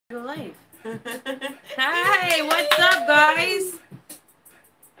Life. Hi, what's up, guys?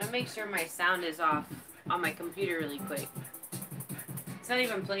 I'll make sure my sound is off on my computer really quick. It's not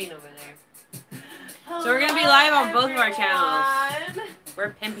even playing over there. Hello, so we're gonna be live on both everyone. of our channels.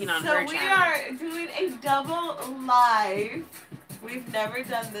 We're pimping on her channel. So we are doing a double live. We've never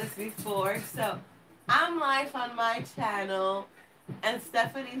done this before. So I'm live on my channel, and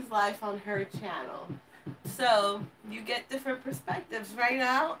Stephanie's live on her channel. So you get different perspectives. Right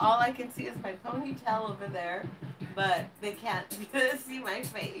now, all I can see is my ponytail over there, but they can't see my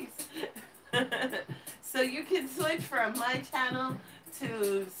face. So you can switch from my channel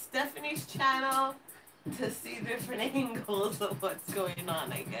to Stephanie's channel to see different angles of what's going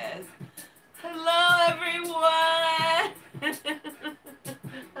on, I guess. Hello, everyone!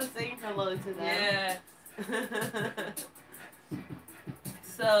 I'm saying hello to them. Yeah.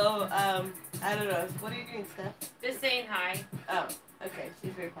 So, I don't know. What are you doing, Steph? Just saying hi. Oh, okay.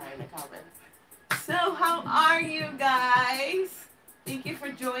 She's replying to comments. So, how are you guys? Thank you for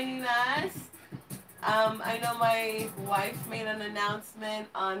joining us. I know my wife made an announcement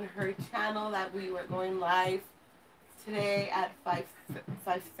on her channel that we were going live today at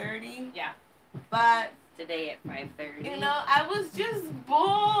 5:30. Yeah. But today at 5:30. You know, I was just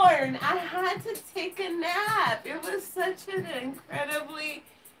born. I had to take a nap. It was such an incredibly,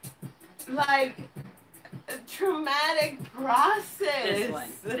 traumatic process. This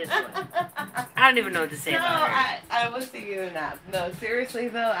one. I don't even know what to say about her. I was taking a nap. No, seriously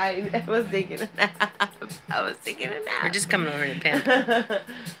though, I was taking a nap. I was taking a nap. We're just coming over to pimp.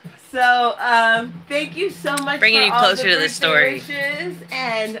 So, thank you so much bringing for you all closer the to the story wishes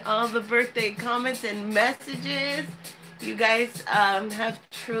and all the birthday comments and messages. You guys have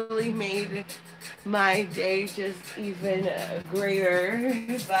truly made my day just even greater.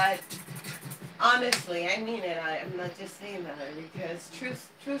 But honestly, I mean it. I'm not just saying that because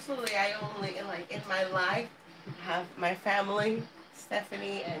truthfully, I only in my life have my family,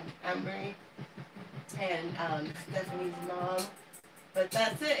 Stephanie and Amber, and Stephanie's mom. But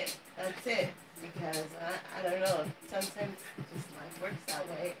that's it. That's it. Because I don't know. Sometimes just life works that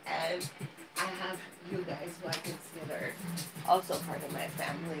way. And I have you guys who I consider also part of my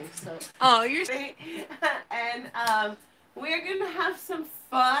family. So you're saying. And we're gonna have some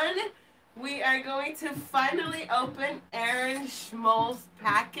fun. We are going to finally open Aaron Schmoll's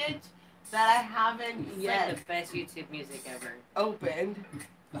package that I haven't yet. Like the best YouTube music ever. Opened.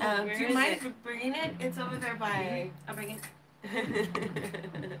 Do you mind bringing it? It's over there by. I'll bring it.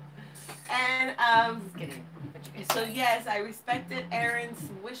 And so yes, I respected Aaron's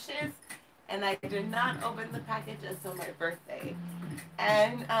wishes, and I did not open the package until my birthday.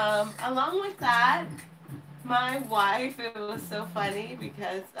 And along with that, my wife, it was so funny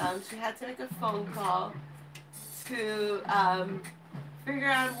because she had to make a phone call to figure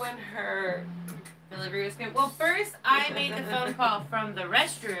out when her delivery was good. Well, first I made the phone call from the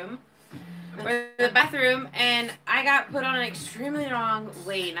restroom or the bathroom, and I got put on an extremely long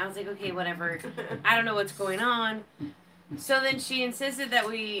wait, and I was like, okay, whatever. I don't know what's going on. So then she insisted that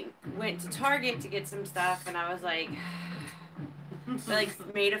we went to Target to get some stuff, and I was like,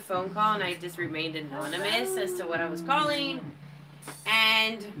 made a phone call, and I just remained anonymous as to what I was calling,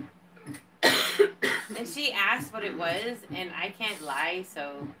 and she asked what it was, and I can't lie,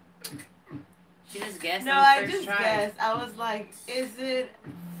 so she just guessed. No, I just guessed. I was like, is it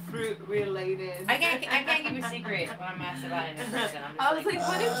fruit related? I can't keep a secret when I'm asked about it in person. I was like,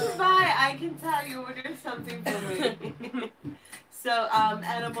 what did you buy? I can tell you ordered something for me. So,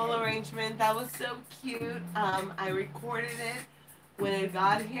 edible arrangement. That was so cute. I recorded it when it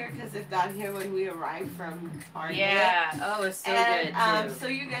got here because it got here when we arrived from Target. Yeah. Oh, it's so good too. So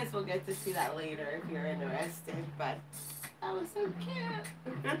you guys will get to see that later if you're interested. But that was so cute.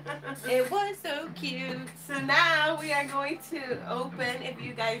 It was so cute. So now we are going to open, if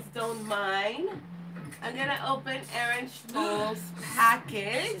you guys don't mind. I'm going to open Aaron Schmoll's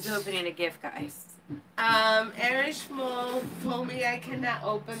package. She's opening a gift, guys. Aaron Schmoll told me I cannot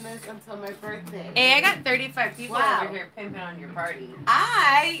open this until my birthday. Hey, I got 35 people Wow. over here pimping on your party.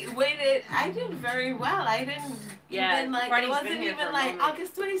 I did very well. I didn't even it wasn't even like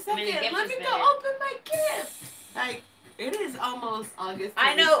August 22nd. Let me go open my gift. Like, it is almost August 23rd.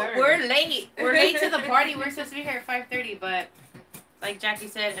 I know, we're late. We're late to the party. We're supposed to be here at 5:30, but like Jackie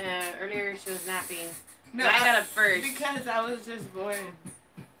said earlier, she was napping. No, I got up first. Because I was just born.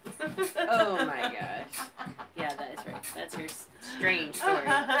 Oh my gosh. Yeah, that is right. That's her strange story.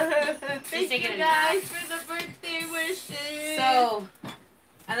 Thank you guys for the birthday wishes. So,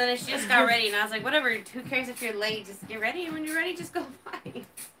 and then she just got ready, and I was like, whatever, who cares if you're late? Just get ready, and when you're ready, just go by.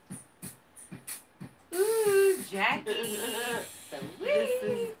 Ooh, Jackie. awesome. This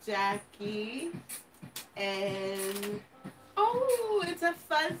is Jackie. And oh, it's a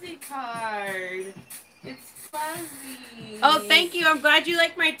fuzzy card. It's fuzzy. Oh, thank you. I'm glad you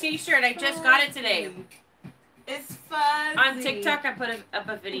like my t-shirt. I just got it today. It's fuzzy. On TikTok, I put up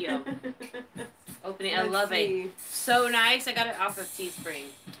a video. Opening. I love it. So nice. I got it off of Teespring.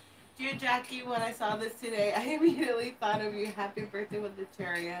 Dear Jackie, when I saw this today, I immediately thought of you. Happy birthday with the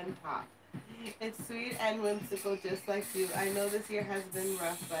cherry on top. It's sweet and whimsical, just like you. I know this year has been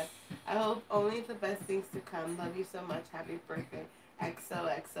rough, but I hope only the best things to come. Love you so much. Happy birthday.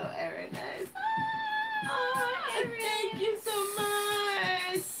 XOXO, Erin. Oh, thank you so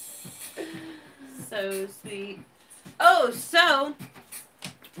much. So sweet. Oh, so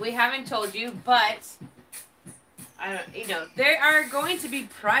we haven't told you, but there are going to be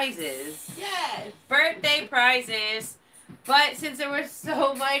prizes. Yes. Birthday prizes. But since there was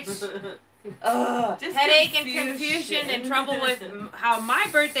so much Just headache and confusion and trouble with how my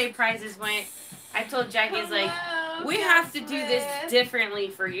birthday prizes went, I told Jackie, we have to do this differently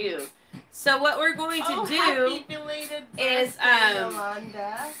for you. So what we're going to do is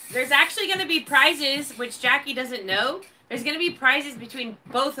there's actually going to be prizes, which Jackie doesn't know. There's going to be prizes between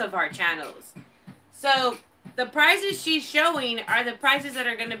both of our channels. So the prizes she's showing are the prizes that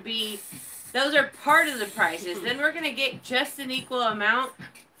are going to be, those are part of the prizes. Then we're going to get just an equal amount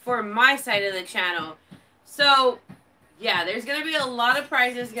for my side of the channel. So yeah, there's going to be a lot of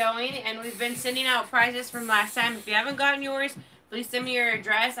prizes going, and we've been sending out prizes from last time. If you haven't gotten yours, please send me your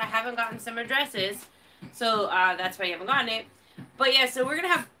address. I haven't gotten some addresses, so that's why you haven't gotten it. But yeah, so we're going to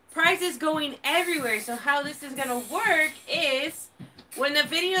have prizes going everywhere. So how this is going to work is when the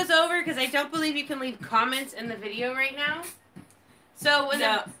video's over, because I don't believe you can leave comments in the video right now. So when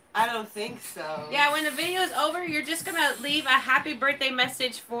I don't think so. Yeah, when the video is over, you're just going to leave a happy birthday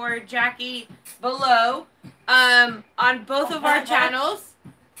message for Jackie below on both of our channels.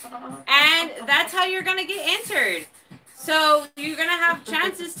 And that's how you're going to get entered. So you're going to have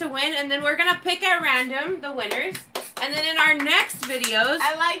chances to win, and then we're going to pick at random the winners. And then in our next videos...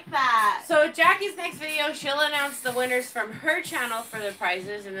 I like that. So Jackie's next video, she'll announce the winners from her channel for the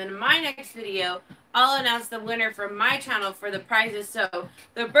prizes. And then in my next video, I'll announce the winner from my channel for the prizes. So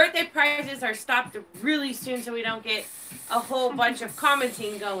the birthday prizes are stopped really soon so we don't get a whole bunch of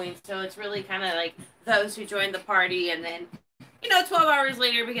commenting going. So it's really kind of like those who joined the party and then, 12 hours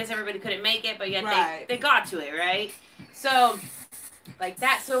later because everybody couldn't make it, but yet they got to it, right? So like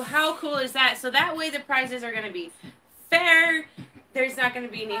that. So how cool is that? So that way the prizes are going to be fair. There's not going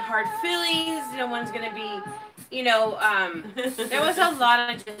to be any hard feelings. No one's going to be... there was a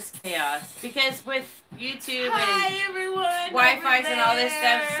lot of just chaos because with YouTube and Wi-Fi's and all this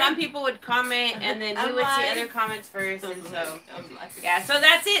stuff, some people would comment and then we would see other comments first, and so yeah, so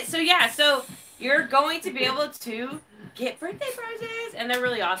that's it. So yeah, so you're going to be able to get birthday prizes, and they're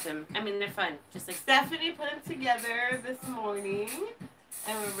really awesome. I mean, they're fun. Just like Stephanie put them together this morning,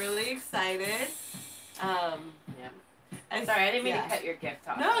 and we're really excited. Yeah. I'm sorry, I didn't mean to cut your gift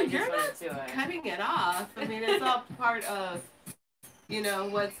off. No, you're not cutting it off. I mean, it's all part of,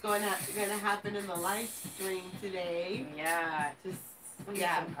 what's going to happen in the live stream today. Yeah. Some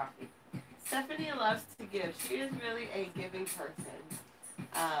coffee. Stephanie loves to give. She is really a giving person,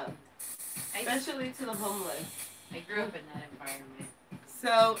 especially to the homeless. I grew up in that environment.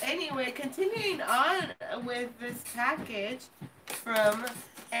 So anyway, continuing on with this package from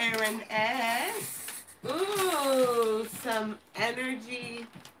Erin S. Ooh, some energy,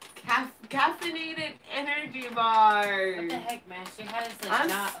 caffeinated energy bars. What the heck, man? She had us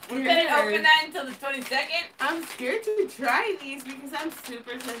We couldn't open that until the 22nd? I'm scared to try these because I'm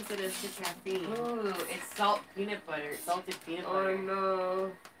super sensitive to caffeine. Ooh, it's salted peanut butter. Oh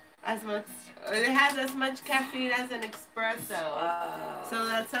no. It has as much caffeine as an espresso. So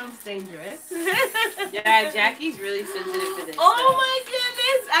that sounds dangerous. Yeah, Jackie's really sensitive to this. Oh my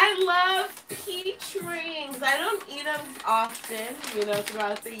goodness, I love peach rings. I don't eat them often,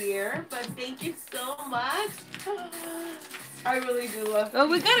 throughout the year, but thank you so much. I really do love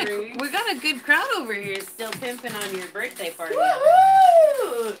peach rings. We got a good crowd over here still pimping on your birthday party.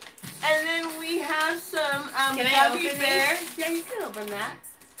 Woohoo! And then we have some gummy bears. Yeah, you can open that.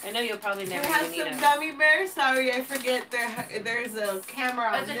 I know you'll probably never We have some gummy bears. Sorry, I forget there's a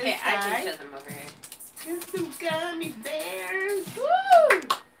camera on this side. I can show them over here. There's some gummy bears. Woo!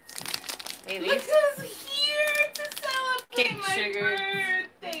 Hey, look who's here to celebrate my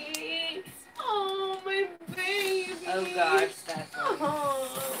birthday. Oh, my baby. Oh, gosh, that's funny.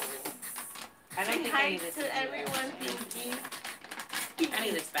 Oh. I don't think I need this. To everyone, thank you. I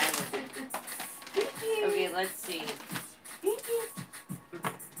need this bag with it. Okay, let's see. Thank you.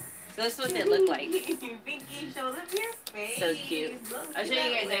 So This is what they look like. Pinky, show them your face. So cute. I'll show you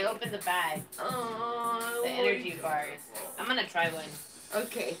guys. I opened the bag. Oh, The energy bars. I'm gonna try one.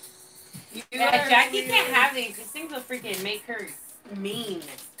 Okay. Yeah, Jackie can't have these. These things will freaking make her mean.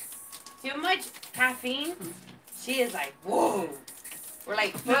 Too much caffeine. She is like, whoa. We're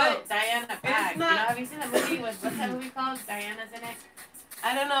like, put Diana back. You know, have you seen that movie? What's that movie called? Diana's in it.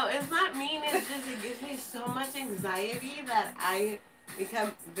 I don't know. It's not mean. It's just it gives me so much anxiety that I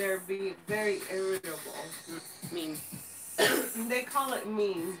become very irritable. Mean. They call it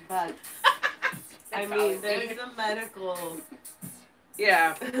mean, but I mean there's a medical.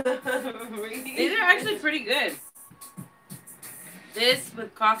 Yeah. These are actually pretty good. This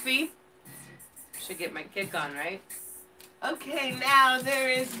with coffee should get my kick on, right? Okay, now there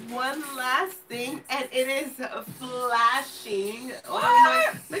is one last thing, and it is flashing. Oh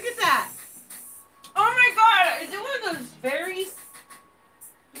my! Look at that! Oh my god! Is it one of those berries?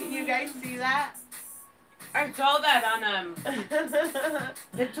 Can you guys see that? I saw that on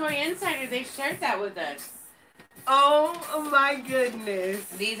the Toy Insider. They shared that with us. Oh my goodness!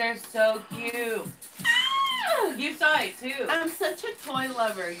 These are so cute. You saw it too. I'm such a toy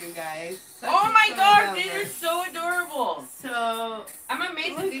lover, you guys. Oh my god, these are so adorable. So I'm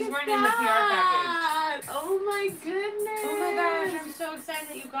amazed that these weren't in the PR package. Oh my goodness. Oh my gosh, I'm so excited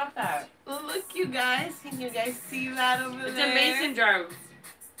that you got that. Well, look, you guys. Can you guys see that over it's there? It's a mason jar.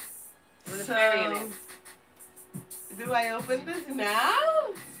 With a fairy in it. Do I open this now?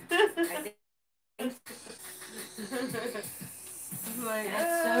 I think. That's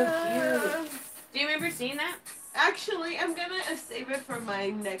so cute. Do you remember seeing that? Actually, I'm gonna save it for my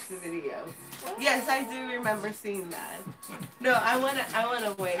next video. Yes, I do remember seeing that. No, I wanna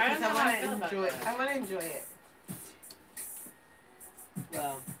wait because I wanna enjoy it. I wanna enjoy it.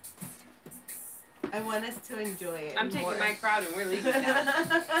 Well, I want us to enjoy it. I'm taking my crowd and we're leaving now.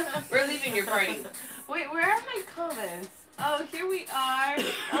 We're leaving your party. Wait, where are my comments? Oh, here we are.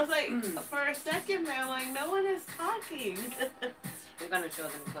 I was like, for a second there, I'm like, no one is talking. I'm gonna show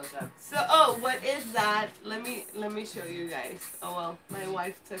them close up. So, oh, what is that? Let me show you guys. Oh well, my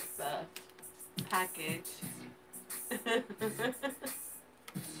wife took the package.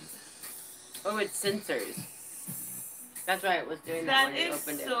 Oh, it's sensors. That's why it was doing that when you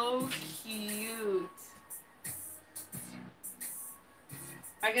opened it. That is so cute.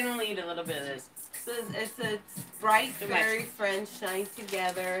 I can only eat a little bit of this. So it's a bright fairy friends shine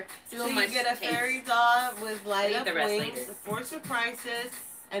together. So you get a fairy doll with light up wings, 4 surprises,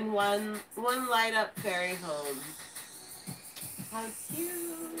 and one light up fairy home. How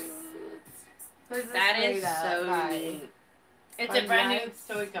cute! That is so neat. It's a brand new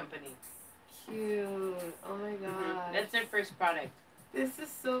toy company. Cute. Oh my god. That's their first product. This is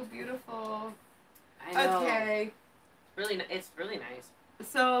so beautiful. I know. Okay. It's really nice.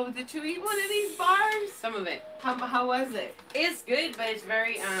 So, did you eat one of these bars? Some of it. How was it? It's good, but it's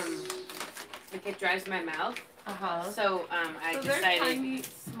very like it dries my mouth. So I decided. They're tiny,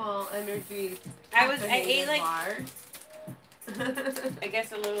 small energy. I ate like bars. I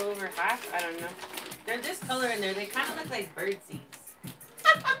guess a little over half. I don't know. They're this color in there. They kind of look like bird seeds.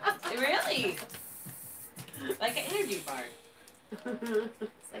 Really? Like an energy bar.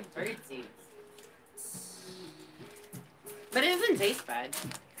 It's like bird seeds. But it doesn't taste bad.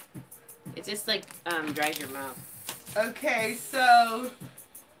 It just like dries your mouth. Okay, so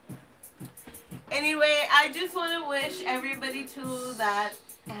anyway, I just want to wish everybody too that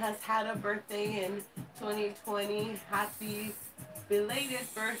has had a birthday in 2020 happy belated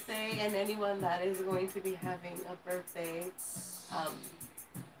birthday, and anyone that is going to be having a birthday,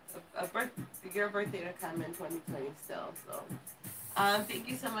 your birthday to come in 2020 still. So. Thank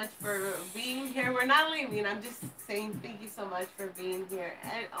you so much for being here. We're not leaving. I'm just saying thank you so much for being here.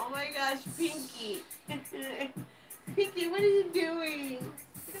 And oh my gosh, Pinky. Pinky, what are you doing?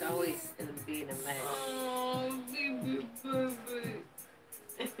 It's always being a mess. Oh, baby, baby.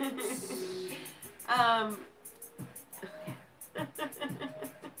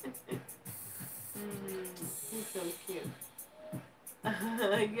 He's so cute.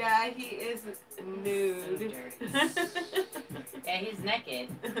 Yeah, he is nude. Yeah, he's naked.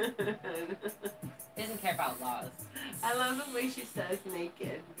 He doesn't care about laws. I love the way she says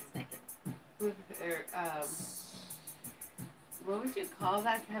naked. He's naked. With her, what would you call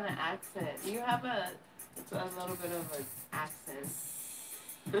that kind of accent? You have a little bit of an accent.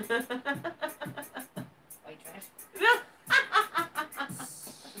 White trash?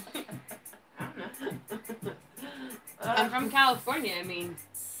 I don't know. I'm from California. I mean,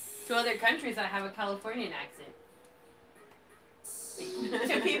 to other countries, I have a Californian accent.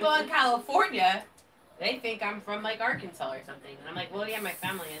 To people in California, They think I'm from like Arkansas or something, and I'm like, well, yeah, my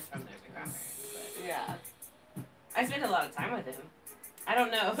family is from there, my grandparents. But Yeah. I spend a lot of time with him. I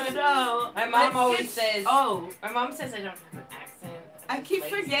don't know. So My mom always says. Oh, My mom says I don't have an accent. I keep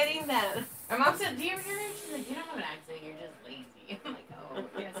lazy. forgetting that. My mom said, "Do you ever hear it?" She's like, "You don't have an accent. You're just lazy." I'm like, "Oh,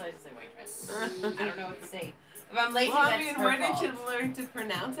 yes, I just say white trash." I don't know what to say. If I'm lazy, Well, I that's mean, her where fault. did you learn to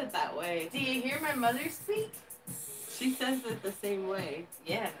pronounce it that way? Do you hear my mother speak? She says it the same way.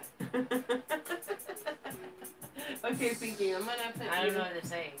 Yeah. Okay, Pinky, I'm gonna put I you don't know what to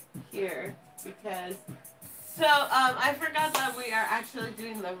say. here because. So, I forgot that we are actually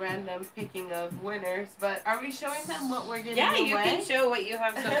doing the random picking of winners, but are we showing them what we're giving Yeah, away? you can show what you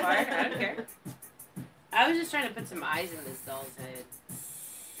have so far. I don't care. I was just trying to put some eyes in this doll's head.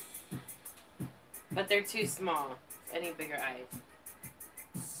 But they're too small. I need bigger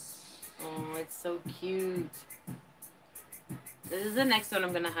eyes. Oh, it's so cute. This is the next one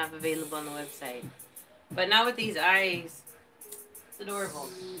I'm going to have available on the website. But not with these eyes. It's adorable.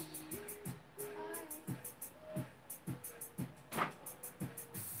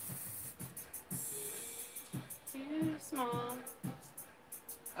 Too small.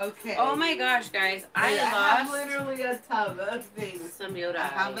 Okay. Oh my gosh, guys. I have lost literally a tub of things. some Yoda I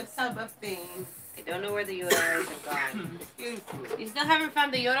have a eyes. tub of things. I don't know where the Yoda eyes have gone. Excuse me. You still haven't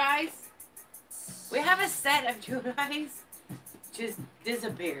found the Yoda eyes? We have a set of Yoda eyes. Just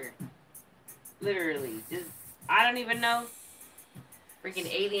disappear. Literally. Just, I don't even know.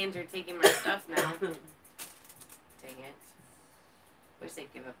 Freaking aliens are taking my stuff now. Dang it. Wish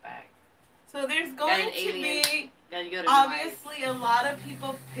they'd give it back. So there's Got going an to alien. be Gotta go to Hawaii. obviously a lot of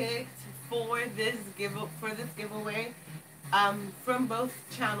people picked for this giveaway from both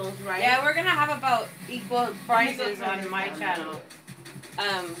channels, right? Yeah, we're gonna have about equal prizes on my channel.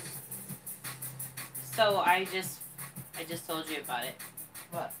 So I just told you about it.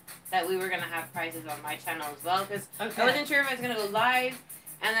 What? That we were gonna have prizes on my channel as well, because Okay. I wasn't sure if I was gonna go live,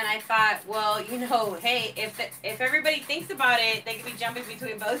 and then I thought, well, you know, hey, if everybody thinks about it, they could be jumping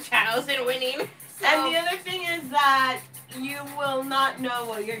between both channels and winning. So, And the other thing is that you will not know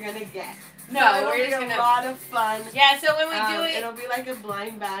what you're gonna get. no, So it'll we're be just a gonna. lot of fun. Yeah, so when we do it, It'll be like a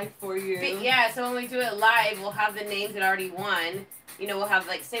blind bag for you. yeah, so when we do it live, we'll have the names that already won. You know, we'll have,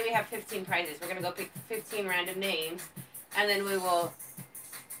 like, say we have 15 prizes. We're going to go pick 15 random names, and then we will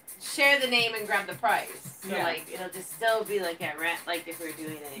share the name and grab the prize. So, Yeah. like, it'll just still be, like, like if we were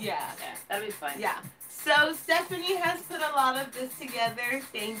doing it. Yeah. Yeah, that'll be fun. Yeah. So Stephanie has put a lot of this together.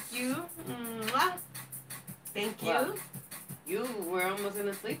 Thank you. Mwah. Thank you. Well, you were almost going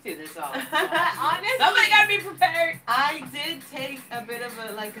to sleep through this all. Honestly, Somebody got to be prepared. I did take a bit of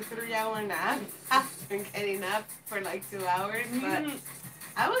a 3-hour nap after getting up for 2 hours, but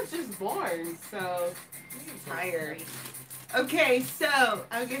I was just born, so tired. Okay, so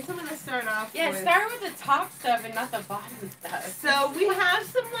I guess I'm gonna start off. Yeah, with, start with the top stuff and not the bottom stuff. So we have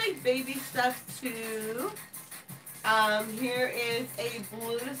some baby stuff too. Here is a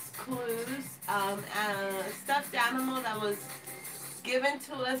Blue's Clues stuffed animal that was given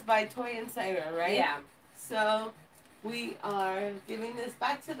to us by Toy Insider, right? Yeah. So we are giving this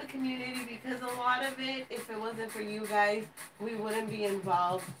back to the community because a lot of it, if it wasn't for you guys, we wouldn't be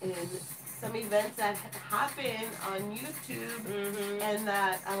involved in some events that happen on YouTube and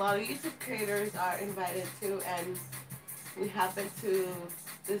that a lot of YouTube creators are invited to, and we happen to,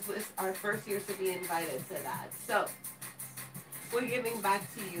 this was our first year to be invited to that. So we're giving back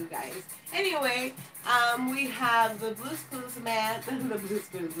to you guys. Anyway, we have the Blue's Clues man, the Blue's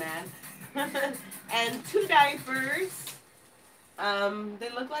Clues man, and 2 diapers. They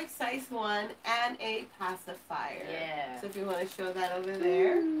look like size 1 and a pacifier. Yeah. So if you want to show that over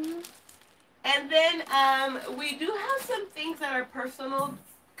there. And then we do have some things that are personal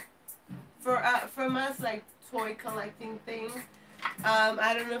from us, like toy collecting things.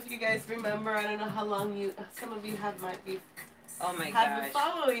 I don't know if you guys remember. I don't know how long some of you might be been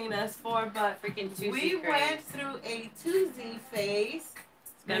following us for, but Freaking Tuesday we craze. went through a Tuesday phase.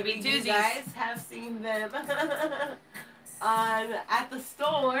 It's gonna be You Tuesdays. guys have seen them at the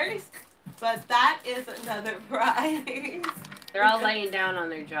stores, but that is another prize. They're all laying down on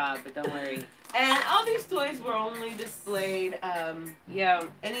their job, but don't worry. And all these toys were only displayed Yeah.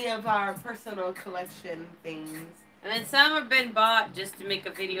 any of our personal collection things. And then some have been bought just to make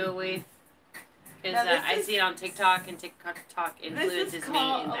a video with. Because Now, this I is- see it on TikTok, and TikTok influences me in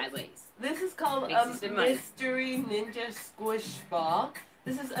called- bad ways. This is called Makes a you some money. Mystery Ninja Squish Ball.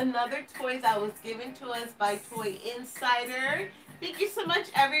 This is another toy that was given to us by Toy Insider. Thank you so much,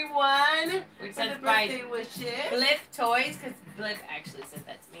 everyone, Which for the says by birthday wishes. Blip Toys, because Blip actually said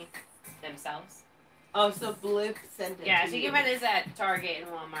that to me themselves. Oh, so Blip sent it Yeah, to so you you. can find this at Target and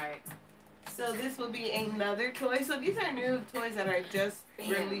Walmart. So this will be another toy. So these are new toys that are just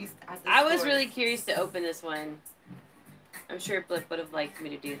released at the I was stores. really curious to open this one. I'm sure Blip would have liked me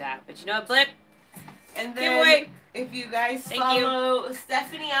to do that. But you know what, Blip? And Give then away. if you guys Thank follow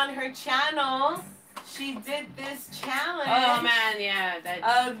Stephanie on her channel, she did this challenge. Oh, man, yeah.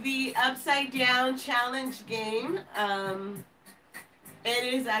 That... Of the Upside Down Challenge game.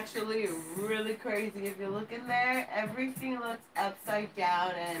 It is actually really crazy. If you look in there, everything looks upside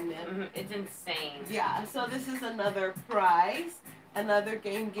down and it's insane. yeah, so this is another prize, another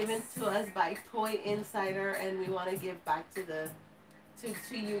game given to us by Toy Insider, and we want to give back to the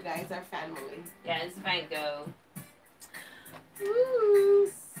to you guys, our family. Yeah, this is Van Gogh.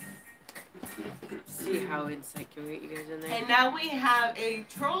 Woo! See how insecure you guys in there? And now we have a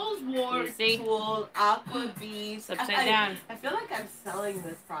Trolls War You see? Tool Aqua Beast. Upside down. I feel like I'm selling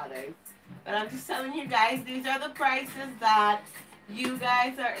this product, but I'm just telling you guys, these are the prices that you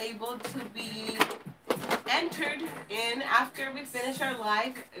guys are able to be entered in after we finish our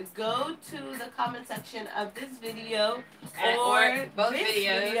live. Go to the comment section of this video or both this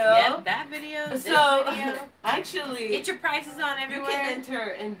videos. video. Yep, that video. This So video. actually, Get your prices on you everywhere. can enter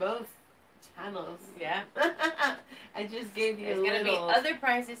in both channels. Yeah. I just gave you There's a gonna little. be other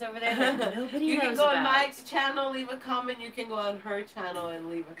prices over there that nobody You knows can go on about. Mike's channel, leave a comment. You can go on her channel and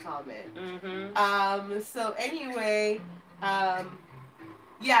leave a comment. Mm-hmm. So anyway,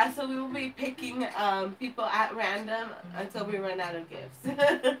 yeah, so we will be picking people at random until we run out of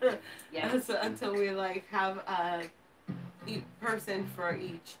gifts. Yeah. So until we like have a person for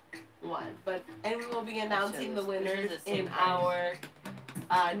each one. And we will be announcing the winners in our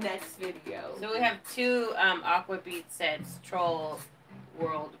next video. So we have two Aqua Beat sets, Troll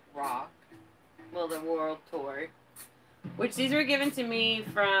World Rock. Well, the World Tour. Which these were given to me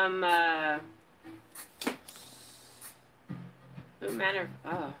from who manner?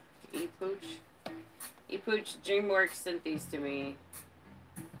 Oh, ePooch. ePooch DreamWorks sent these to me.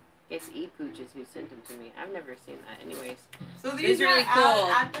 It's ePooch is who sent them to me. I've never seen that. Anyways, So these these are are really out cool.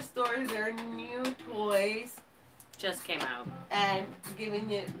 at the stores. They're new toys just came out. and giving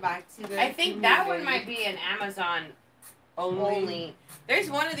it back to the I think that one community. might be an Amazon only. There's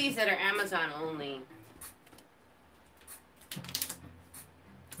one of these that are Amazon only.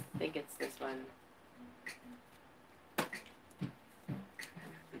 I think it's this one.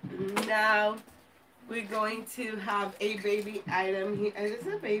 Now we're going to have a baby item here. Is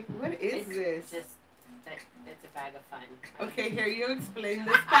this a baby? What is this? Just it's a bag of fun. Okay, here you explain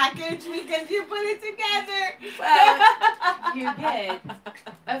this package because you put it together. Well, you get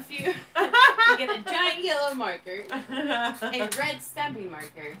a few. You get a giant yellow marker, a red stamping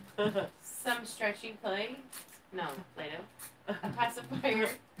marker, some stretchy clay. No, Play-Doh. A pacifier,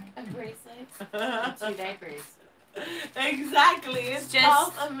 a bracelet, and 2 diapers. Exactly. It's Just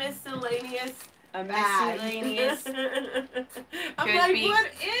called a miscellaneous A bag. miscellaneous I'm Could like, be what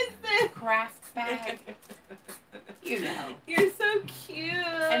is this? craft bag. You know. You're so cute.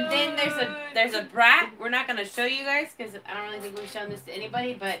 And then there's a brat. We're not gonna show you guys because I don't really think we've shown this to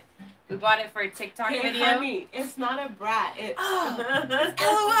anybody, but we bought it for a TikTok Hey, video. honey, it's not a brat. It's Oh, LOL,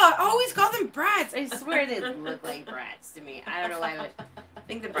 I always call them brats. I swear they look like brats to me. I don't know why, but I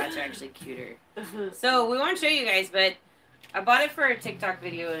think the brats are actually cuter. So we want to show you guys, but I bought it for a TikTok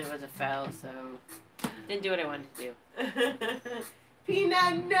video and it was a fail, so didn't do what I wanted to do.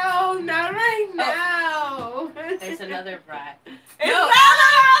 Peanut, no, not right now. There's another brat. It's No.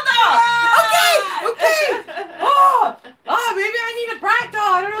 Okay. Oh, maybe I need a brat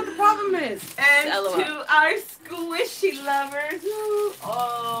doll. I don't know what the problem is. And LOL. to our squishy lovers,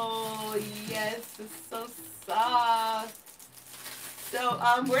 oh yes, it's so soft. So,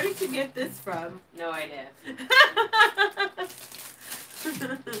 where did you get this from? No idea. Okay,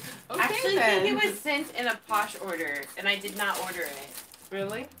 I actually then. think it was sent in a Posh order, and I did not order it.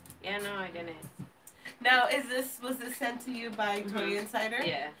 Really? Yeah, no, I didn't. Now, was this sent to you by Toy Mhm. Insider?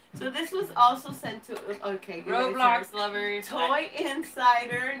 Yeah. So this was also sent to. Okay. you guys Roblox lovers. Toy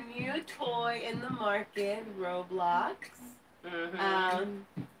Insider, new toy in the market, Roblox. Mhm.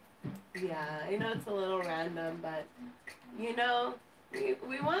 Yeah, I know it's a little random, but you know,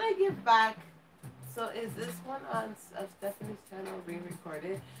 we want to give back. So is this one on Stephanie's channel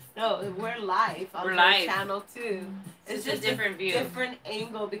re-recorded? No, we're live on We're her live. channel too. It's It's a different view. different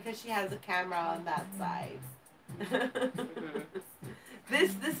angle because she has a camera on that side. Mhm.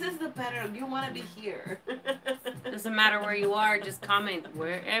 This is the better. You want to be here. Doesn't matter where you are, just comment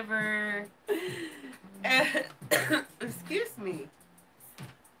wherever. Excuse me.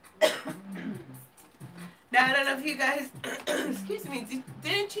 Now I don't know if you guys. Excuse me.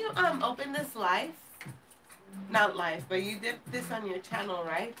 Didn't you open this live? Not live, but you did this on your channel,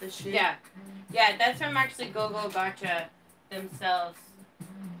 right? The shoe. Yeah. Yeah, that's from actually GoGo Gotcha themselves.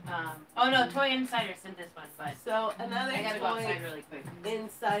 Oh no, Toy Insider sent this one, but So another I gotta go toy outside really quick.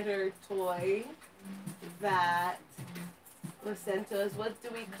 insider toy that was sent to us. What do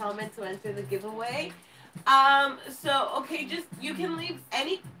we comment to enter the giveaway? So okay, just you can leave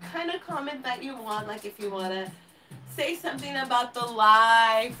any kind of comment that you want, like if you wanna say something about the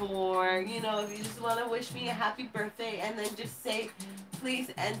live, or you know, if you just wanna wish me a happy birthday, and then just say,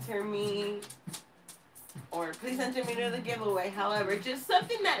 please enter me, or please enter me to the giveaway. However, just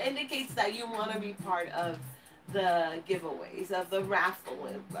something that indicates that you want to be part of the giveaways, of the raffle.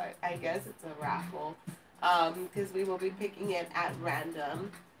 I guess it's a raffle, because we will be picking it at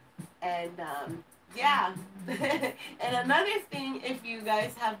random. And yeah. And another thing, if you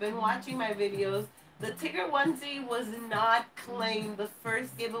guys have been watching my videos, the Tigger onesie was not claimed the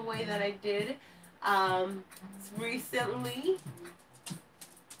first giveaway that I did recently.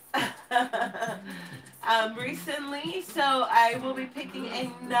 Recently, so I will be picking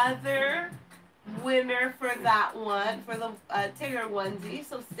another winner for that one, for the Tigger onesie,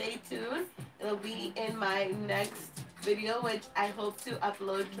 so stay tuned. It'll be in my next video, which I hope to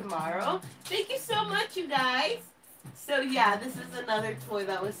upload tomorrow. Thank you so much, you guys. So yeah, this is another toy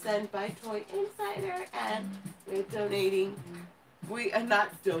that was sent by Toy Insider, and we're donating. We are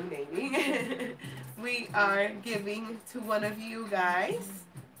not donating. We are giving to one of you guys.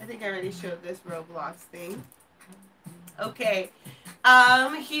 I think I already showed this Roblox thing. Okay.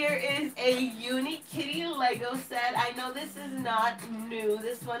 Here is a Unikitty Lego set. I know this is not new.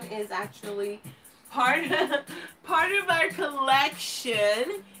 This one is actually part of our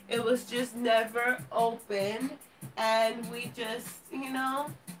collection. It was just never opened, and we just, you know,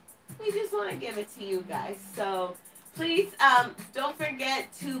 we just want to give it to you guys. So please, don't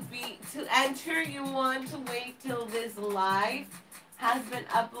forget to enter. You want to wait till this live has been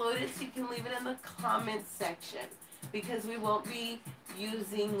uploaded, so you can leave it in the comments section, because we won't be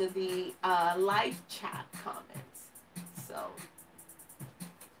using the live chat comments. So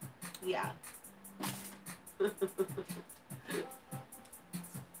yeah.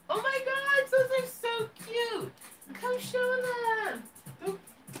 Oh my God, those are so cute. Come show them.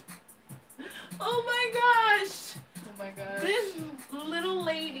 Oh my gosh. Oh my gosh. This little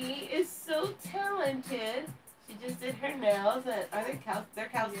lady is so talented. She just did her nails, and they're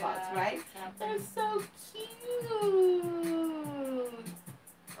cow spots, right? They're so cute.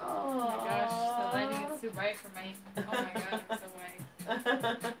 Oh my gosh, the lighting is too bright for my. Oh my god, I'm so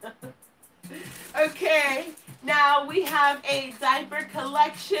white. Okay, now we have a diaper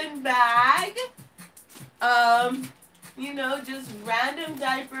collection bag. You know, just random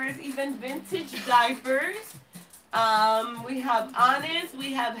diapers, even vintage diapers. We have Honest,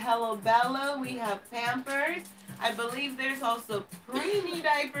 we have Hello Bella, we have Pampers. I believe there's also preemie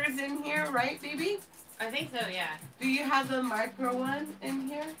diapers in here, right, baby? I think so, yeah. Do you have the micro one in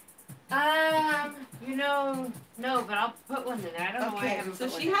here? You know, no, but I'll put one in there. I don't know why I haven't so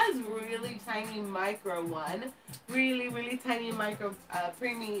put one she in. has really tiny micro one, really tiny micro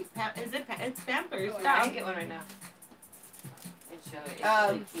preemie. It's Pampers, Oh, right? I'll get one right now and show it. It's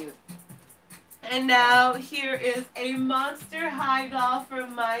really cute. And now here is a Monster High doll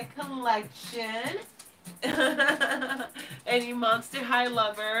from my collection. Any Monster High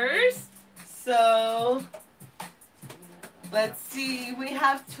lovers? So let's see. We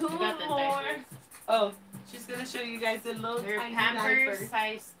have two more. Diapers. Oh, she's gonna show you guys the little They're tiny Pampers diapers.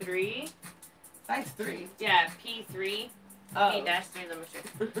 size 3. Size 3. Yeah, P3. Oh. P-3, let me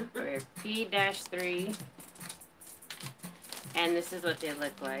show you. P-3. And this is what they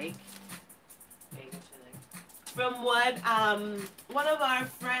look like. From what one of our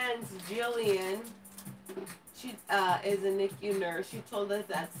friends, Jillian, she is a NICU nurse. She told us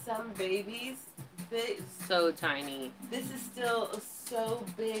that some babies, So tiny. this is still so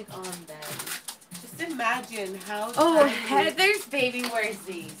big on them. Just imagine how. Oh, tiny. Heather's baby wears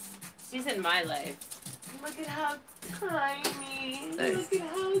these. She's in my life. Look at how tiny. Nice. Look at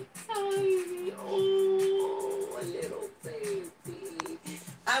how tiny. Oh, a little baby.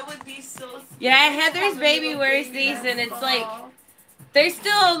 I would be so scared. Yeah, to Heather's have a baby little wears baby these, that and it's small. like, they're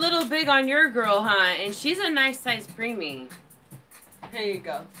still a little big on your girl, huh? And she's a nice size preemie. Here you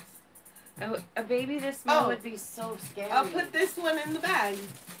go. A baby this small Oh. would be so scary. I'll put this one in the bag.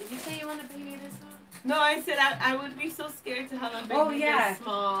 Did you say you want a baby this small? No, I said I would be so scared to have a baby Oh, yeah. this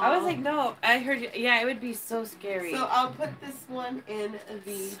small. I was like, no. I heard you. Yeah, it would be so scary. So I'll put this one in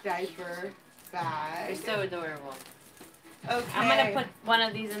the diaper They're bag. so adorable. Okay. I'm gonna put one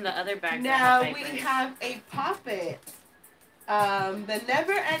of these in the other bag. Now we have a Poppet The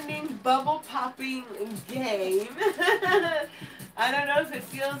never-ending bubble popping game. I don't know if it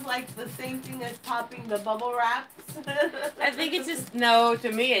feels like the same thing as popping the bubble wraps. I think it's just no.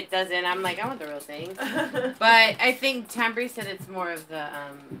 To me, it doesn't. I'm like, I want the real thing. But I think Tambry said it's more of the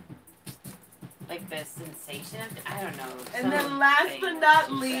like the sensation. I don't know. And then last but not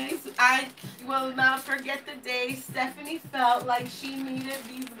least, I will not forget the day Stephanie felt like she needed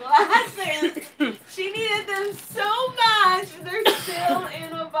these glasses. She needed them so much. They're still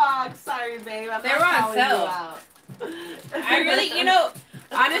in a box. Sorry, babe. I'm They were on not calling sale. you out. I really, you know,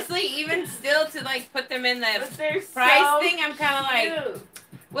 honestly, even still to like put them in the But they're price so thing, I'm kind of like, cute.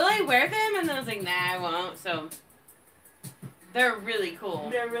 will I wear them? And then I was like, nah, I won't. So they're really cool.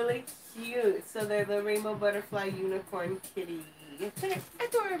 They're really cute. So they're the rainbow butterfly unicorn kitty. They're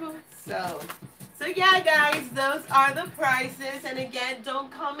adorable. So yeah, guys, those are the prices. And again,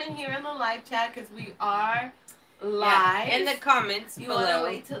 don't comment here in the live chat because we are live. Yeah, in the comments You want to below.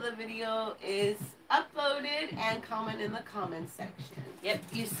 wait till the video is uploaded and comment in the comment section. Yep,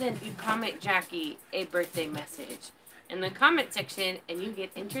 you comment Jackie a birthday message in the comment section, and you get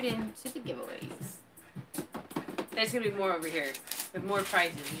entered into the giveaways. There's gonna be more over here with more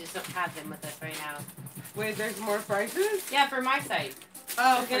prizes. We just don't have them with us right now. Wait, there's more prices? Yeah, for my site.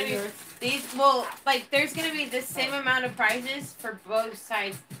 Oh, There's for gonna be yours. these. Well, like there's gonna be the same amount of prizes for both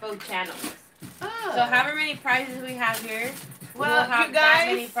sides, both channels. Oh. So however many prizes we have here, Well, we'll have you that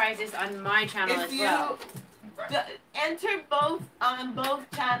guys, many prizes on my channel if as you well. enter both on both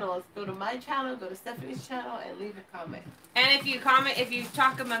channels, go to my channel, go to Stephanie's channel, and leave a comment. And if you comment, if you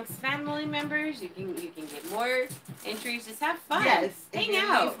talk amongst family members, you can get more entries. Just have fun. Yes, hang if you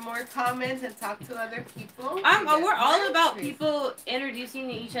out. leave more comments and talk to other people. you We're get all more about entries. people introducing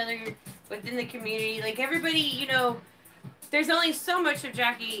each other within the community. Like everybody, you know, there's only so much of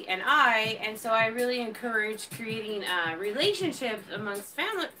Jackie and I, and so I really encourage creating relationships amongst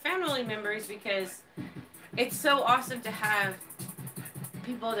family members because it's so awesome to have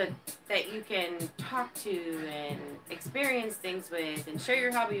people that you can talk to and experience things with and share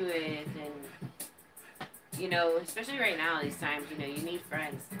your hobby with, and you know, especially right now these times, you know, you need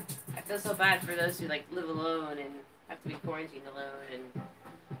friends. I feel so bad for those who like live alone and have to be quarantined alone and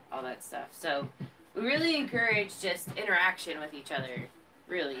all that stuff. So we really encourage just interaction with each other.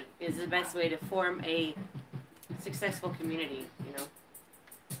 Really is the best way to form a successful community, you know.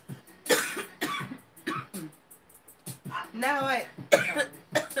 Now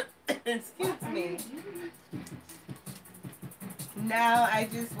excuse me. Now I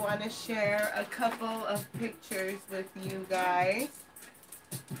just want to share a couple of pictures with you guys.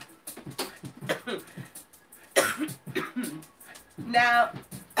 Now,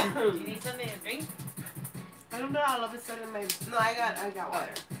 Do you need something to drink? I don't know. All of a sudden, no, I got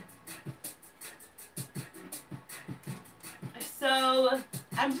water. So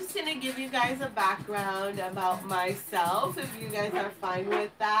I'm just gonna give you guys a background about myself, if you guys are fine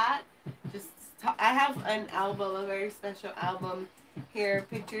with that. I have an album, a very special album here,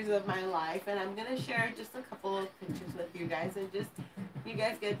 pictures of my life, and I'm gonna share just a couple of pictures with you guys, and just you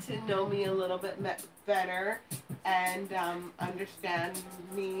guys get to know me a little bit better and understand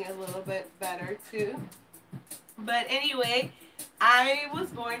me a little bit better too. But anyway, I was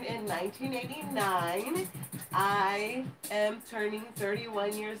born in 1989. I am turning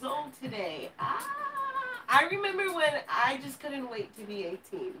 31 years old today. I remember when I just couldn't wait to be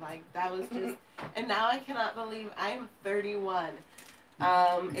 18. Like, that was just, and now I cannot believe I am 31.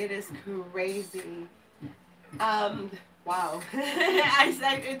 It is crazy. Wow.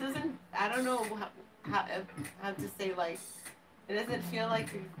 It doesn't, I don't know how to say, like, it doesn't feel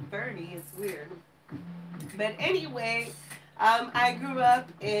like you're 30. It's weird. But anyway, I grew up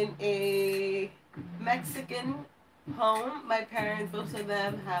in a Mexican home. My parents, both of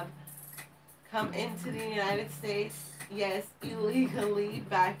them, have come into the United States, yes, illegally,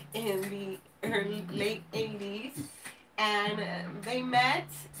 back in the late 80s. And they met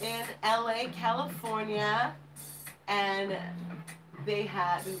in LA, California, and they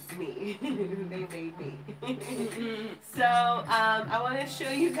had me. They made me. So I want to show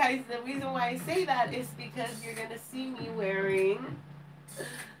you guys, the reason why I say that is because you're going to see me wearing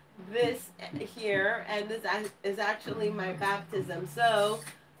this here, and this is actually my baptism. So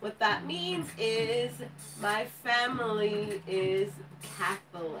what that means is my family is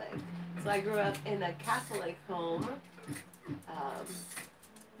Catholic. So I grew up in a Catholic home.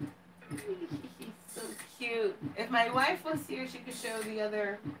 He's so cute. If my wife was here, she could show the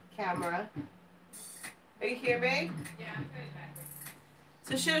other camera. Are you here, babe? Yeah, I'm putting it back.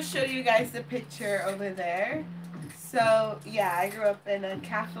 So she'll show you guys the picture over there. So yeah, I grew up in a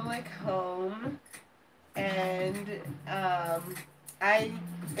Catholic home. And I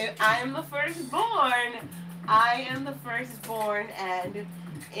I'm the firstborn. I am the firstborn, and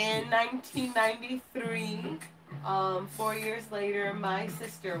in 1993, 4 years later, my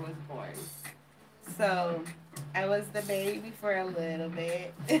sister was born. So I was the baby for a little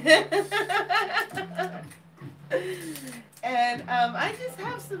bit. And I just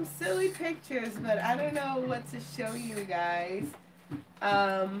have some silly pictures, but I don't know what to show you guys.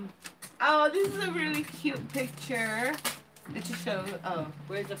 Um, oh, this is a really cute picture. Did you show? Oh,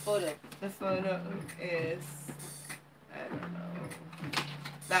 Where's the photo? the photo is, I don't know,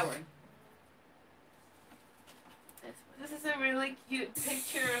 that one. This is a really cute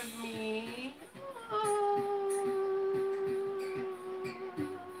picture of me. Oh,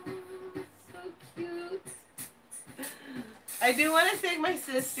 so cute. I do want to thank my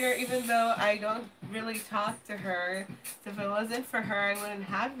sister, even though I don't really talk to her. So if it wasn't for her, I wouldn't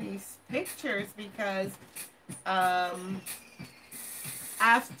have these pictures because um,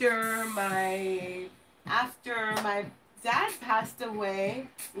 after my dad passed away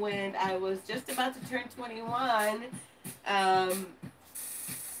when I was just about to turn 21,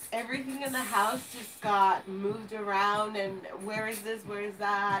 everything in the house just got moved around, and where is this, where is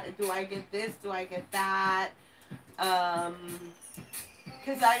that, do I get this, do I get that, because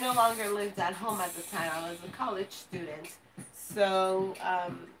I no longer lived at home at the time. I was a college student. So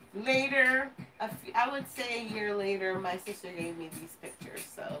later, I would say a year later, my sister gave me these pictures,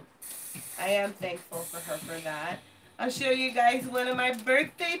 so I am thankful for her for that. I'll show you guys one of my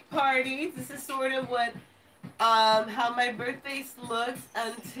birthday parties. This is sort of what how my birthdays looked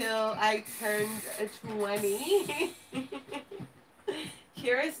until I turned 20.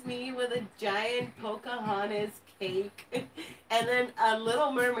 Here is me with a giant Pocahontas cake and then a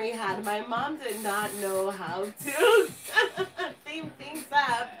Little Mermaid hat. My mom did not know how to theme things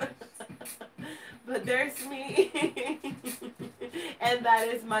up. But there's me. And that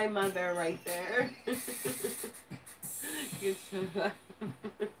is my mother right there. Good job.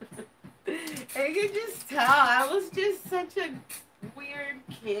 And you can just tell I was just such a weird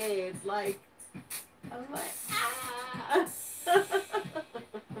kid. Like, I'm like, ah.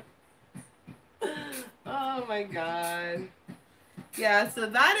 Oh my god. Yeah, so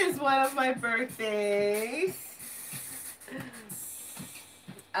that is one of my birthdays.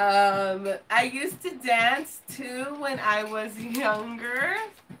 I used to dance too when I was younger.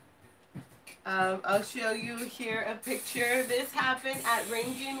 I'll show you here a picture. This happened at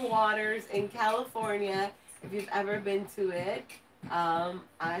Raging Waters in California. If you've ever been to it, I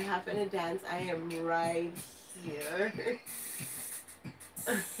happen to dance. I am right here.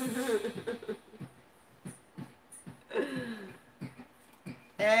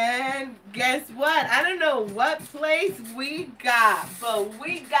 And guess what? I don't know what place we got, but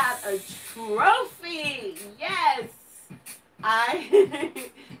we got a trophy. Yes.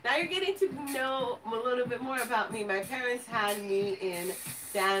 Now you're getting to know a little bit more about me. My parents had me in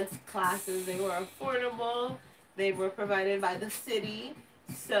dance classes. They were affordable. They were provided by the city.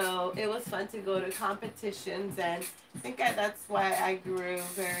 So it was fun to go to competitions, and I think that's why I grew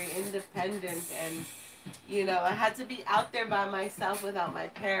very independent, and you know, I had to be out there by myself without my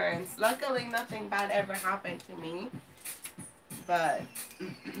parents. Luckily, nothing bad ever happened to me. But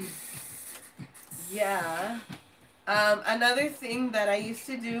yeah. Another thing that I used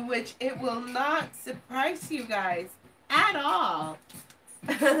to do, which it will not surprise you guys at all.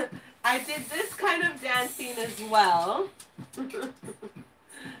 I did this kind of dancing as well,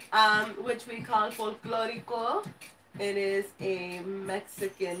 which we call folklorico. It is a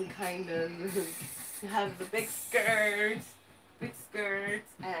Mexican kind of, you have the big skirts,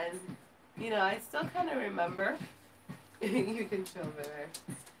 and, you know, I still kind of remember. You can show over there.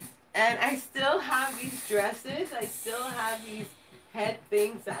 And I still have these dresses. I still have these head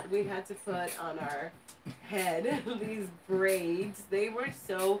things that we had to put on our head. These braids. They were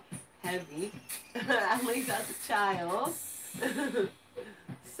so heavy. At least as a child.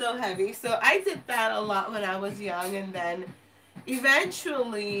 So heavy. So I did that a lot when I was young. And then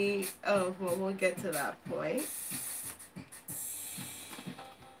eventually, oh, well, we'll get to that point.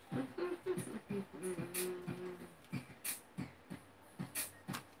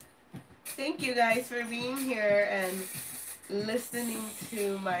 Thank you guys for being here and listening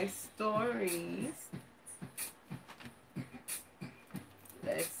to my stories.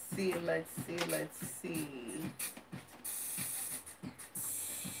 Let's see.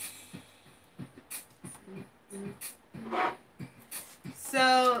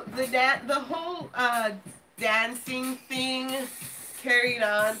 So the whole dancing thing carried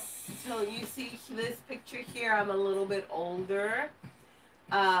on until you see this picture here. I'm a little bit older.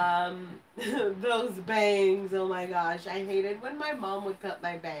 Those bangs, oh my gosh. I hated when my mom would cut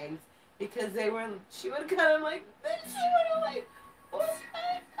my bangs because she would cut them like this. And I'm like, oh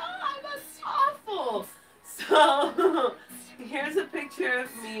my god, that's awful. So, here's a picture of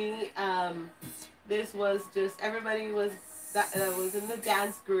me. This was just, everybody that was in the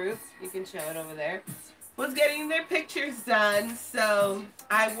dance group. You can show it over there. Was getting their pictures done, so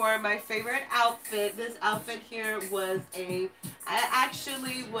I wore my favorite outfit. This outfit here I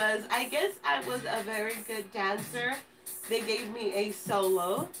guess I was a very good dancer. They gave me a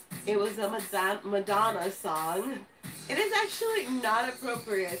solo. It was a Madonna song. It is actually not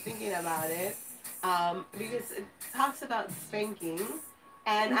appropriate thinking about it, because it talks about spanking,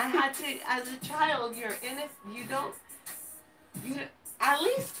 and I had to, as a child, at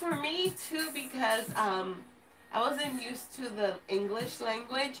least for me too, because I wasn't used to the English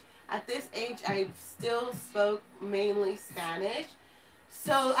language. At this age, I still spoke mainly Spanish.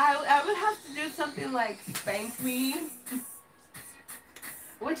 So I would have to do something like spank me,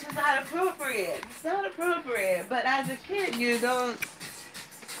 which is not appropriate. It's not appropriate. But as a kid, you don't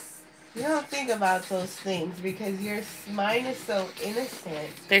think about those things because your mind is so innocent.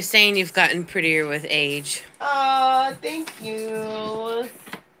 They're saying you've gotten prettier with age. Oh, thank you.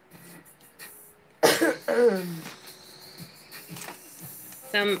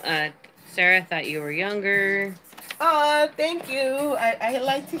 Sarah thought you were younger. Oh, thank you. I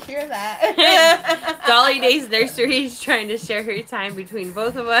like to hear that. Dolly Day's Nursery is trying to share her time between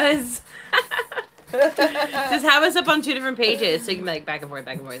both of us. Just have us up on 2 different pages so you can be like back and forth,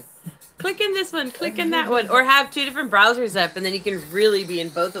 back and forth. Click in this one, click in that one. Or have 2 different browsers up and then you can really be in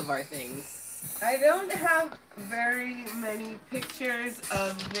both of our things. I don't have very many pictures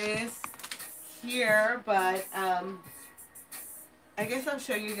of this here, but I guess I'll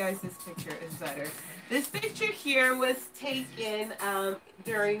show you guys this picture is better. This picture here was taken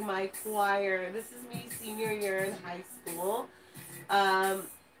during my choir. This is me senior year in high school. I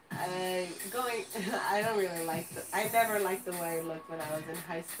never liked the way I looked when I was in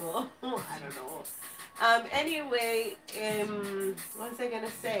high school. I don't know. Anyway, what was I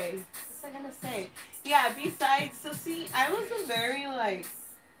gonna say? Yeah, besides, so see, I was a very, like,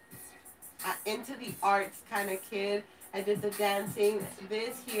 into the arts kind of kid. I did the dancing.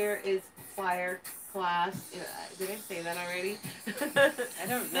 This here is choir class. Did I say that already? I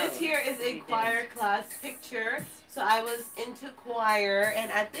don't know. This here is a choir class picture. So I was into choir,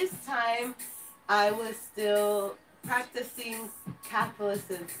 and at this time, I was still practicing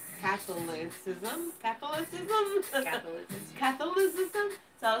Catholicism. So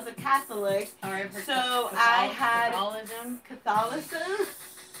I was a Catholic. All right, for so I had Catholicism.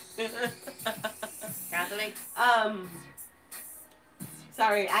 Catholic.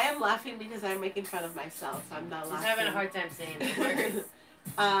 Sorry, I am laughing because I'm making fun of myself. I'm not laughing. I'm having a hard time saying the word.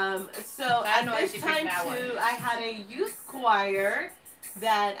 So at this time too, I had a youth choir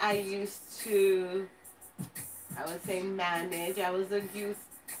that I used to, I would say, manage. I was a youth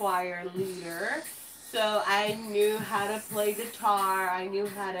choir leader. So I knew how to play guitar. I knew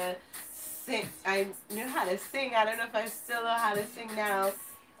how to sing. I don't know if I still know how to sing now.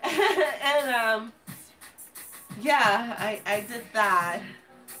 And yeah, I did that.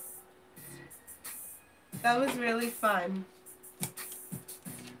 That was really fun.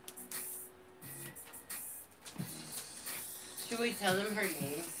 Should we tell them her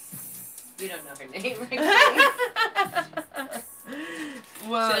name? You don't know her name, right?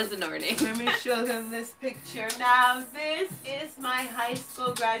 Well, she doesn't know her name. Let me show them this picture. Now, this is my high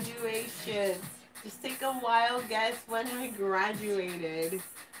school graduation. Just take a wild guess when I graduated.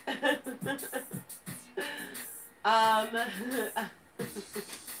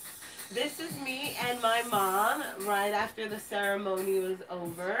 This is me and my mom right after the ceremony was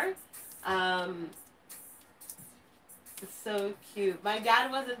over. It's so cute. My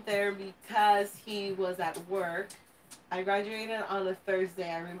dad wasn't there because he was at work. I graduated on a Thursday,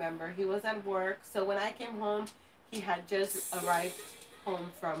 I remember. He was at work, so when I came home, he had just arrived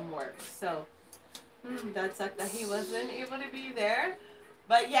home from work. So that sucked that he wasn't able to be there.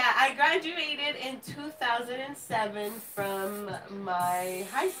 But yeah, I graduated in 2007 from my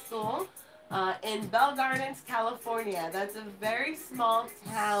high school in Bell Gardens, California. That's a very small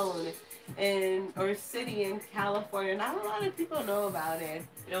town or city in California. Not a lot of people know about it.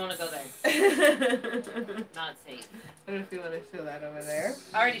 You don't want to go there. Not safe. I don't know if you want to show that over there.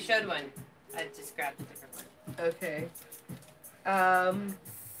 I already showed one. I just grabbed a different one. Okay.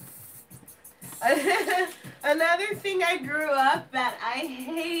 Another thing I grew up that I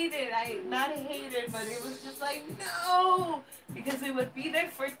hated, not hated, but it was just like, no, because it would be there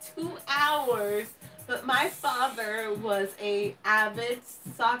for 2 hours But my father was a avid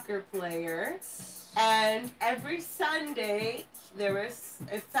soccer player, and every Sunday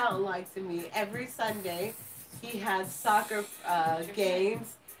it felt like to me, every Sunday he had soccer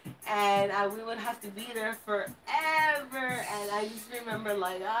games, and we would have to be there forever. And I just remember,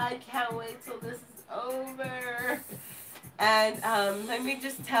 like, I can't wait till this is over. And let me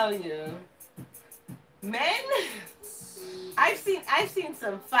just tell you, men, I've seen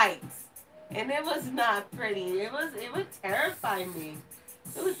some fights, and it was not pretty. It would terrify me.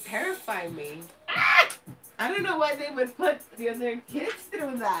 It would terrify me. Ah! I don't know why they would put the other kids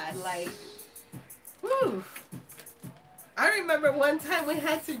through that. Like, whew. I remember one time we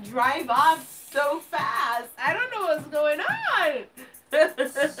had to drive off so fast. I don't know what's going on.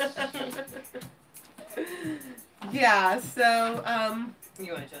 Yeah, so,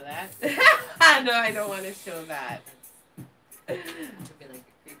 You want to show that? no, I don't want to show that. It would be like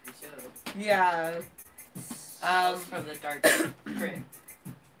a creepy show. Yeah. From the dark crypt.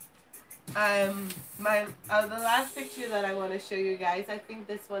 The last picture that I want to show you guys, I think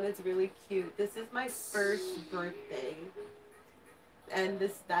this one is really cute. This is my first birthday. And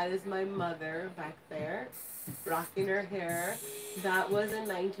that is my mother back there, rocking her hair. That was in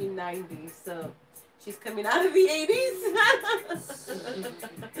 1990, so she's coming out of the 80s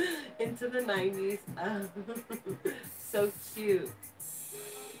into the 90s. So cute.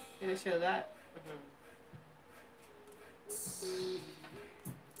 Gonna show that?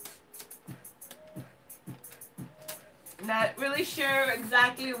 Not really sure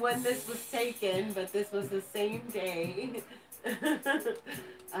exactly when this was taken, but this was the same day.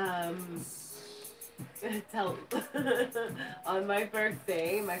 On my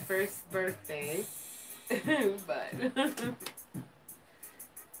birthday, my first birthday. But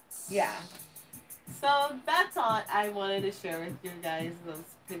yeah. So that's all I wanted to share with you guys,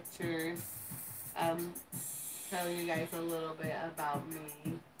 those pictures. Tell you guys a little bit about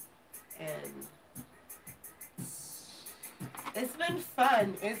me, and it's been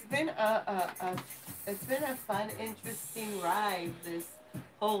fun. It's been a fun, interesting ride, this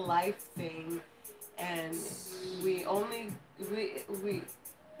whole life thing. And we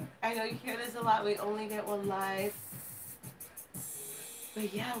I know you hear this a lot, we only get one life.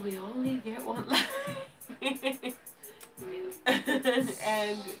 But yeah, we only get one life.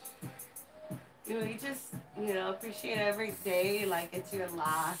 And we just, appreciate every day like it's your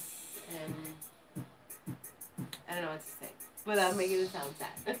last. And I don't know what to say, but I'm making it sound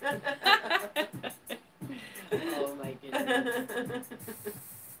sad. Oh my goodness.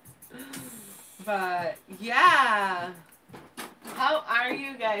 But yeah, how are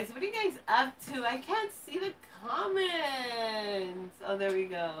you guys? What are you guys up to? I can't see the comments. Oh, there we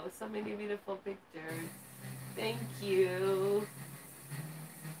go. So many beautiful pictures. Thank you.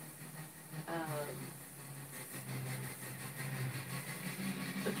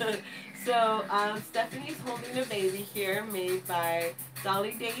 So, Stephanie's holding a baby here, made by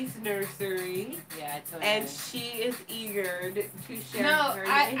Dolly Day's Nursery. Yeah, I totally. And she is eager to share her.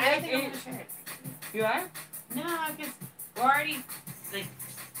 I don't think I'm going to share it. You are? No, because we're already, like,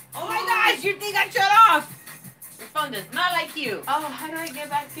 oh my gosh, your thing got shut off! Your phone does not like you. Oh, how do I get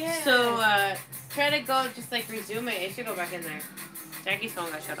back in? So, try to go, just, like, resume it. It should go back in there. Jackie's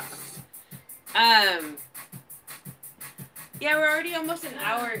phone got shut off. Yeah, we're already almost an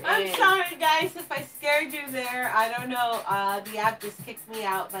hour in. I'm sorry, guys, if I scared you there. I don't know. The app just kicked me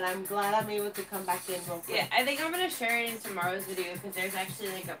out, but I'm glad I'm able to come back in real quick. Yeah, I think I'm going to share it in tomorrow's video because there's actually,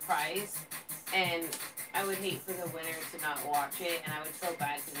 like, a prize. And I would hate for the winner to not watch it. And I would feel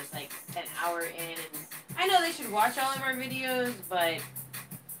bad because it's, like, an hour in. And I know they should watch all of our videos, but,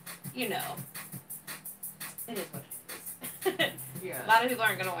 it is what it is. Yeah. A lot of people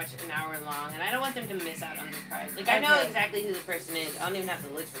aren't going to watch an hour long, and I don't want them to miss out on the prize. Like, I know exactly who the person is. I don't even have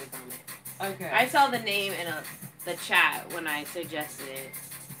to look for the comment. Okay. I saw the name in the chat when I suggested it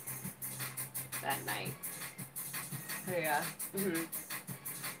that night. Yeah. Mm-hmm.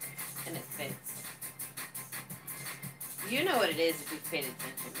 And it fits. You know what it is if you've paid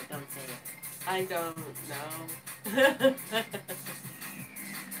attention, but don't say it. I don't know.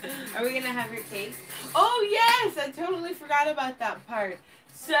 Are we going to have your cake? Oh, yes! I totally forgot about that part.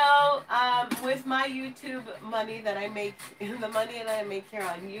 So, with my YouTube money that I make, the money that I make here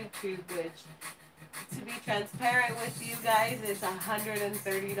on YouTube, which, to be transparent with you guys, is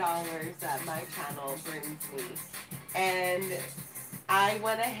 $130 that my channel brings me. And I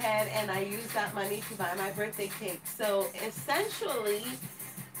went ahead and I used that money to buy my birthday cake. So, essentially,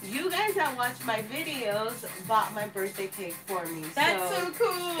 you guys that watch my videos bought my birthday cake for me. That's so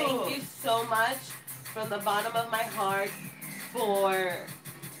cool! Thank you so much from the bottom of my heart for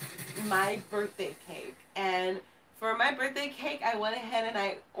my birthday cake. And for my birthday cake, I went ahead and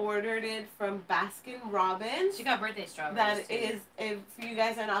I ordered it from Baskin Robbins. She got birthday strawberries. That too. is, if you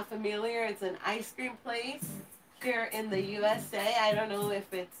guys are not familiar, it's an ice cream place here in the USA. I don't know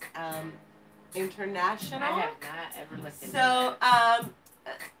if it's international. I have not ever looked into So, that.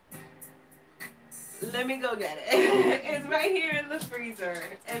 let me go get it. It's right here in the freezer.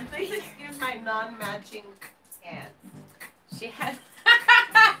 And please excuse my non-matching pants. She had.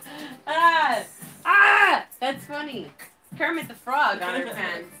 That's funny. Kermit the Frog on her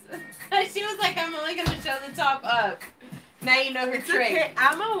pants. She was like, I'm only gonna show the top up. Now you know her It's trick. okay.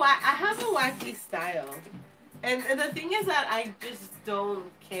 I have a wacky style. And the thing is that I just don't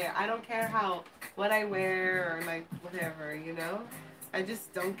care. I don't care what I wear or like whatever, you know? I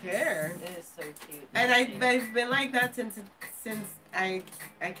just don't care. It is so cute. And I've been like that since I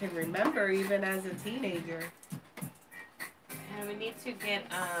can remember, even as a teenager. And we need to get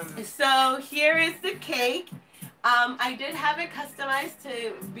So here is the cake. I did have it customized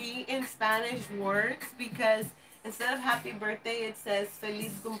to be in Spanish words because instead of happy birthday, it says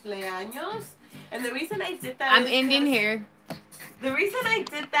feliz cumpleaños. And the reason I did that I'm is ending because- here. The reason I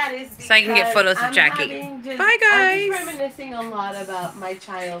did that is because So I can get photos of I'm Jackie. having Bye, guys. I'm just reminiscing a lot about my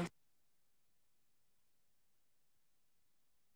childhood.